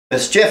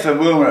It's Jeff and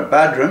Wilma at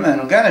Budrum,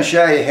 and I'm going to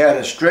show you how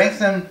to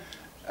strengthen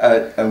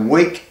a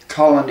weak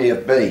colony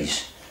of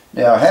bees.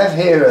 Now I have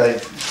here a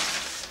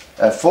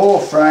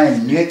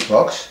 4-frame nuke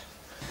box.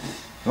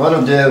 What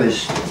I'll do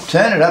is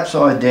turn it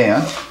upside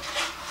down,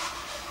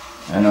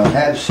 and I'll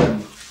have some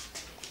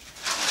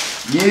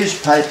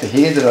newspaper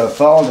here that I've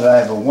folded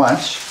over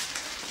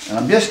once, and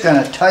I'm just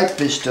going to tape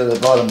this to the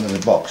bottom of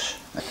the box.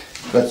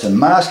 Got some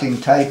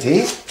masking tape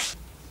here.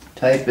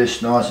 Tape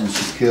this nice and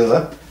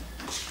secure.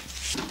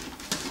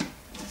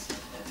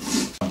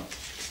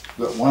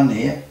 Got one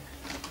here,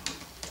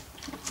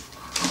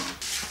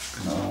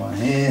 another one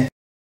here.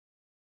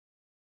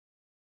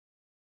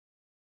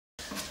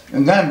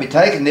 I'm going to be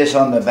taking this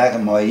on the back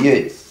of my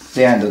ute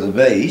down to the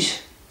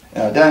bees,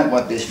 and I don't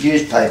want this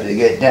newspaper to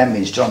get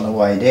damaged on the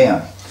way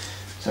down.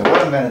 So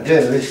what I'm going to do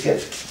is get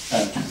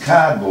some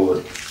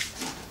cardboard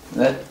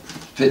that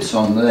fits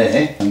on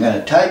there. I'm going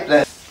to tape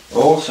that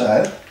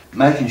also,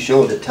 making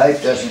sure the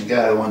tape doesn't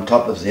go on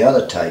top of the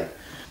other tape.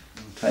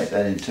 Tape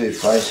that in 2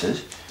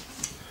 places.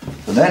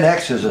 So that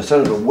acts as a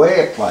sort of a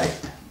wear plate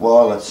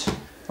while it's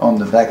on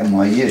the back of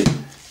my ute.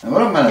 And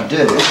what I'm going to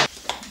do is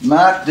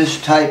mark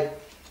this tape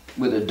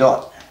with a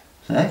dot.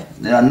 See?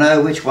 Then I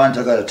know which ones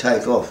I've got to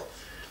take off.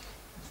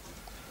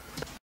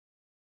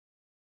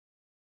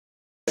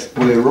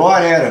 We're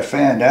right out of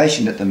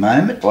foundation at the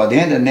moment. By the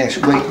end of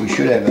next week we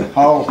should have a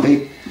whole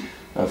heap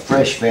of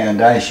fresh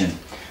foundation.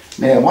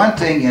 Now one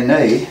thing you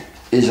need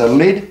is a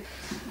lid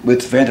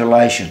with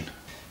ventilation,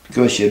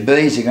 because your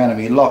bees are going to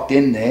be locked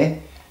in there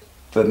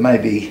for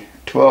maybe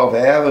 12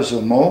 hours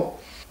or more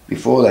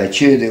before they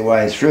chew their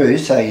way through,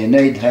 so you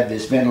need to have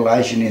this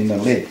ventilation in the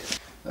lid.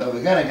 So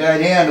we're going to go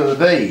down to the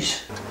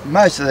bees.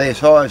 Most of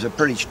these hives are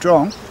pretty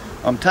strong.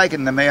 I'm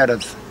taking them out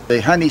of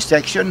the honey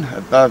section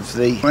above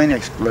the queen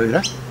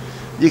excluder.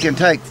 You can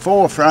take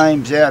 4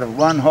 frames out of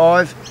 1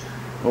 hive,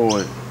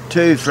 or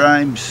 2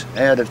 frames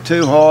out of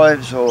 2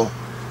 hives, or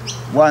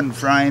 1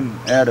 frame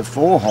out of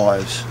 4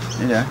 hives,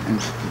 you know,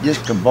 and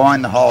just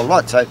combine the whole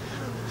lot. So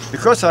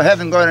because I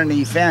haven't got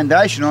any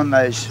foundation on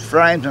those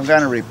frames I'm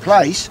going to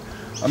replace,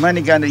 I'm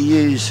only going to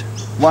use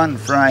 1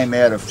 frame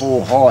out of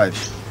 4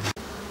 hives.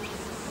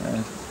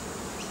 There's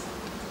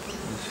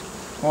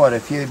quite a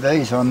few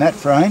bees on that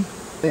frame.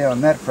 There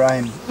on that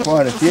frame,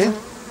 quite a few.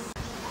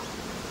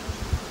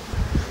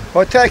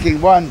 By taking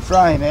 1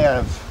 frame out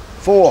of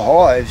 4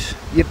 hives,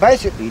 you're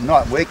basically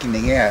not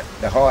weakening out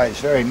the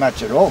hives very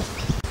much at all.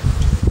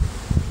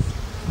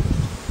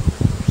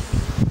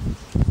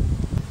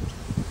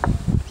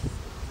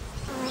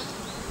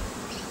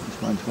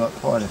 Got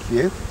quite a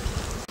few.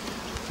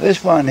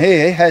 This one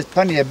here has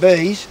plenty of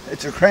bees.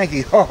 It's a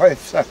cranky hive,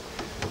 so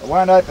I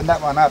won't open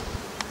that one up.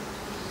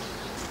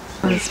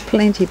 There's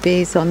plenty of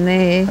bees on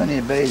there. Plenty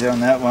of bees on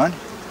that one.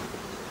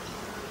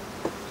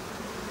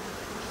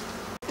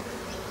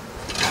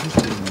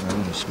 A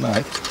little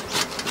smoke.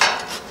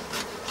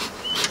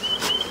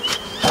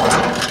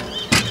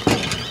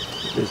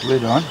 Put this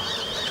lid on.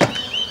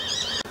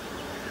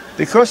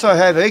 Because I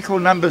have equal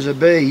numbers of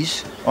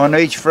bees on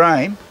each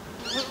frame,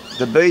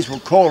 the bees will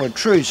call a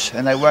truce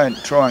and they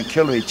won't try and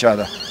kill each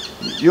other.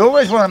 You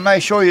always want to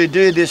make sure you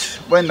do this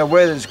when the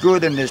weather's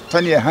good and there's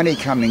plenty of honey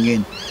coming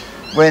in,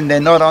 when they're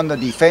not on the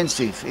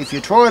defensive. If you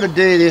try to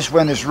do this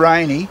when it's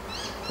rainy,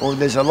 or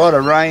there's a lot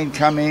of rain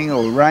coming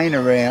or rain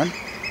around,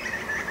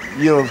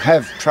 you'll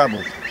have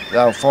trouble.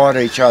 They'll fight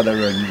each other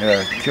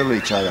and kill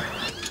each other.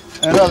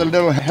 Another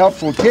little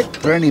helpful tip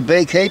for any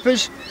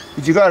beekeepers: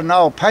 if you've got an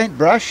old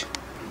paintbrush,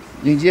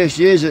 you can just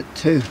use it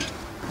to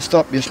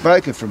stop your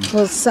smoker from...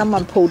 Well,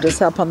 someone pulled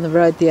us up on the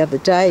road the other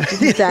day,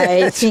 didn't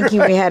they? Thinking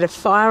right. We had a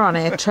fire on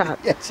our truck.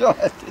 That's right,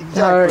 exactly.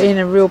 They were in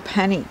a real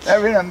panic. They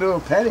were in a real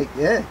panic,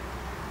 yeah.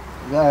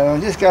 So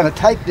I'm just going to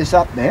tape this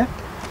up now.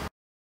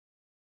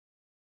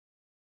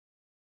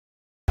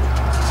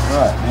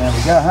 Right, now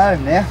we go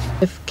home now.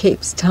 Jeff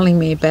keeps telling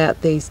me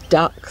about these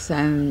ducks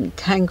and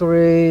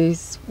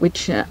kangaroos,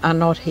 which are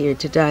not here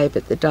today,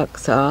 but the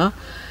ducks are.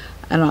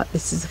 And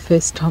this is the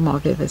first time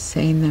I've ever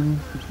seen them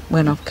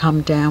when I've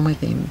come down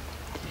with him.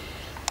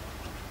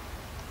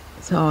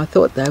 So I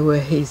thought they were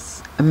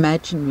his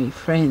imaginary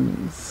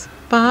friends,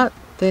 but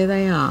there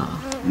they are.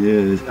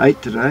 Yeah, there's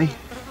 8 today.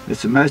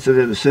 That's the most I've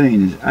ever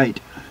seen, is 8.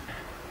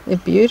 They're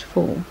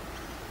beautiful.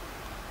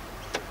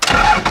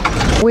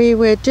 We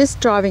were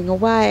just driving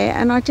away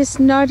and I just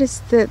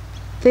noticed that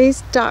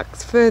these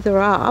ducks further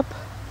up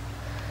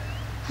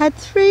had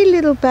 3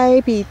 little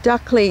baby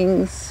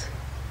ducklings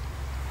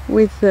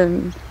with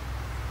them,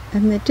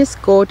 and they're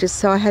just gorgeous,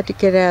 so I had to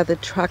get out of the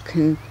truck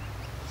and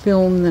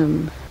film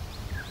them.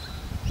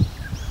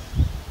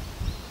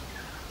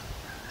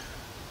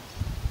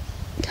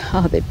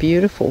 Oh, they're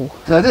beautiful.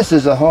 So this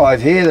is a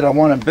hive here that I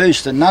want to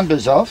boost the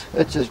numbers of.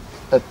 It's a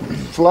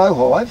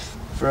flow hive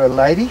for a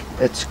lady.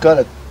 It's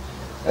got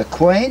a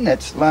queen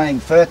that's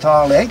laying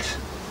fertile eggs,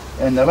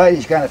 and the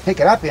lady's going to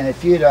pick it up in a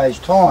few days'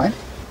 time.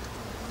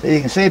 So you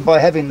can see by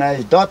having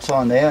those dots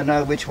on there, I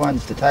know which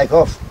ones to take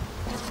off.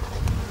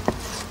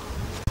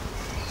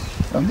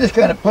 I'm just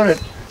going to put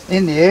it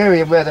in the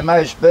area where the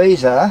most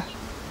bees are,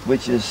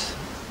 which is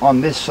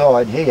on this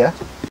side here,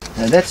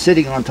 and that's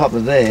sitting on top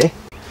of there.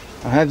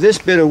 I have this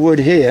bit of wood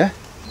here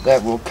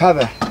that will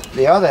cover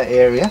the other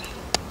area.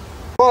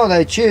 While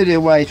they chew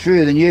their way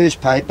through the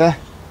newspaper,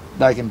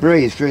 they can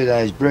breathe through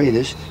those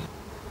breathers.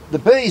 The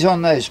bees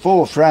on those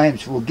 4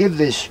 frames will give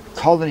this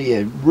colony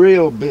a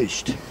real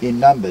boost in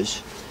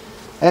numbers.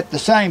 At the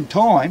same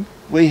time,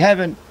 we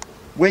haven't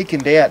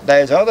weakened out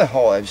those other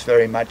hives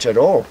very much at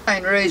all. The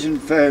main reason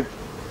for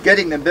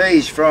getting the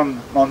bees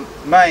from my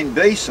main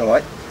bee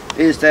site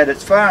is that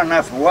it's far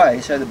enough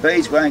away so the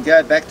bees won't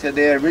go back to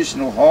their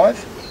original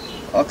hive.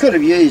 I could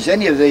have used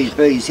any of these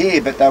bees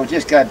here, but they'll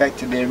just go back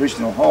to their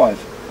original hive.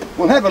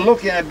 We'll have a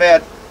look in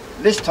about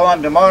this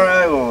time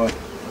tomorrow or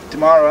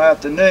tomorrow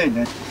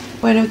afternoon.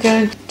 When are we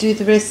going to do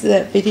the rest of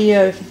that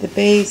video for the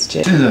bees,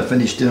 Jeff? As soon as I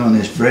finish doing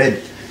this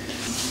bread,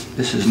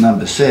 this is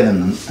number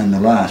 7 and the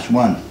last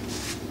one.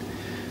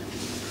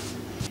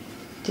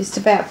 Just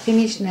about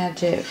finished now,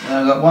 Jeff.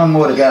 I've got one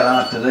more to go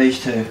after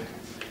these 2.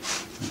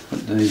 I'll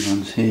put these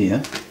ones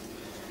here.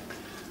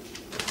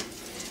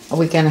 Are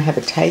we going to have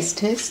a taste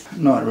test?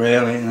 Not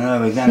really, no,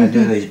 we're going to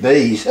do these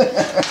bees.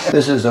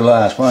 This is the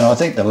last one. I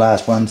think the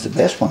last one's the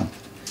best one.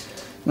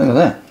 Look at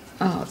that.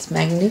 Oh, it's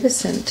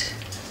magnificent.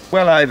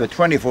 Well over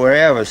 24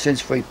 hours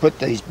since we put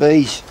these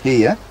bees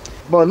here.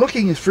 By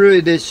looking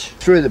through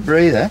the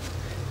breather,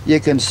 you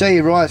can see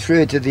right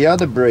through to the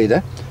other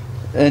breather,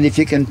 and if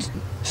you can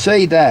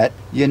see that,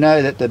 you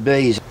know that the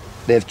bees,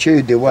 they've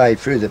chewed their way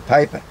through the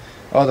paper.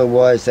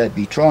 Otherwise they'd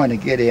be trying to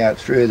get out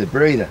through the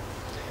breather.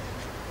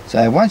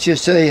 So once you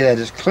see that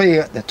it's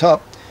clear at the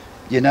top,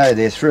 you know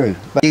they're through.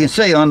 But you can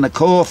see on the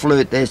core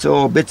flute there's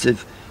all bits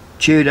of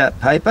chewed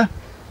up paper.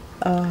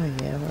 Oh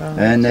yeah, right.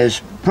 And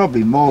there's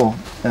probably more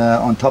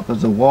on top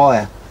of the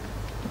wire.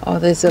 Oh,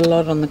 there's a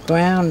lot on the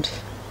ground.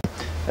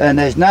 And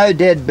there's no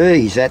dead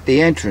bees at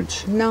the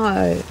entrance.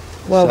 No.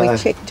 Well, we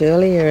checked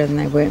earlier and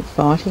they weren't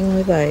fighting,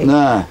 were they?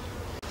 No.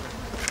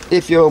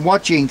 If you're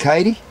watching,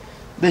 Katie,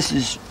 this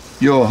is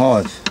your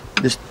hive.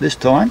 This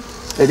time,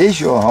 it is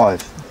your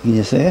hive. Can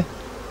you see it?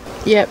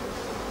 Yep.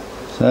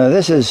 So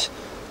this is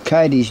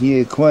Katie's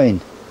new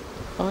queen.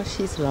 Oh,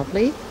 she's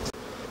lovely.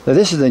 So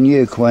this is the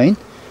new queen.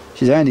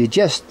 She's only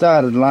just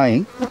started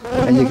laying,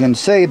 and you can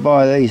see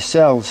by these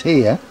cells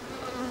here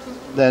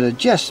that are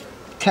just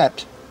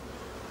capped,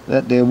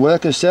 that they're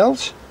worker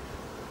cells.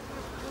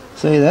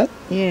 See that?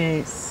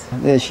 Yes.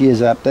 There she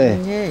is up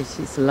there. Yeah,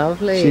 she's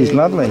lovely. She's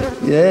lovely,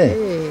 yeah.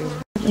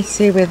 Let me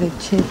see where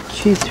they've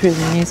chewed through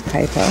the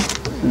newspaper.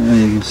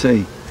 You can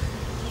see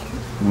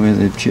where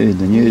they've chewed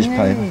the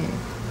newspaper. Yeah.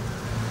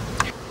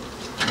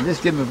 And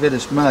just give them a bit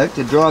of smoke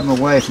to drive them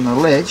away from the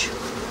ledge.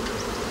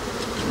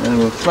 And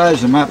we'll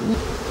close them up.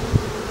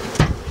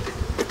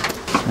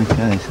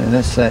 Okay, so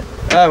that's that.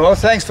 Oh, well,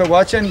 thanks for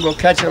watching. We'll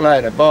catch you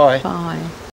later. Bye. Bye.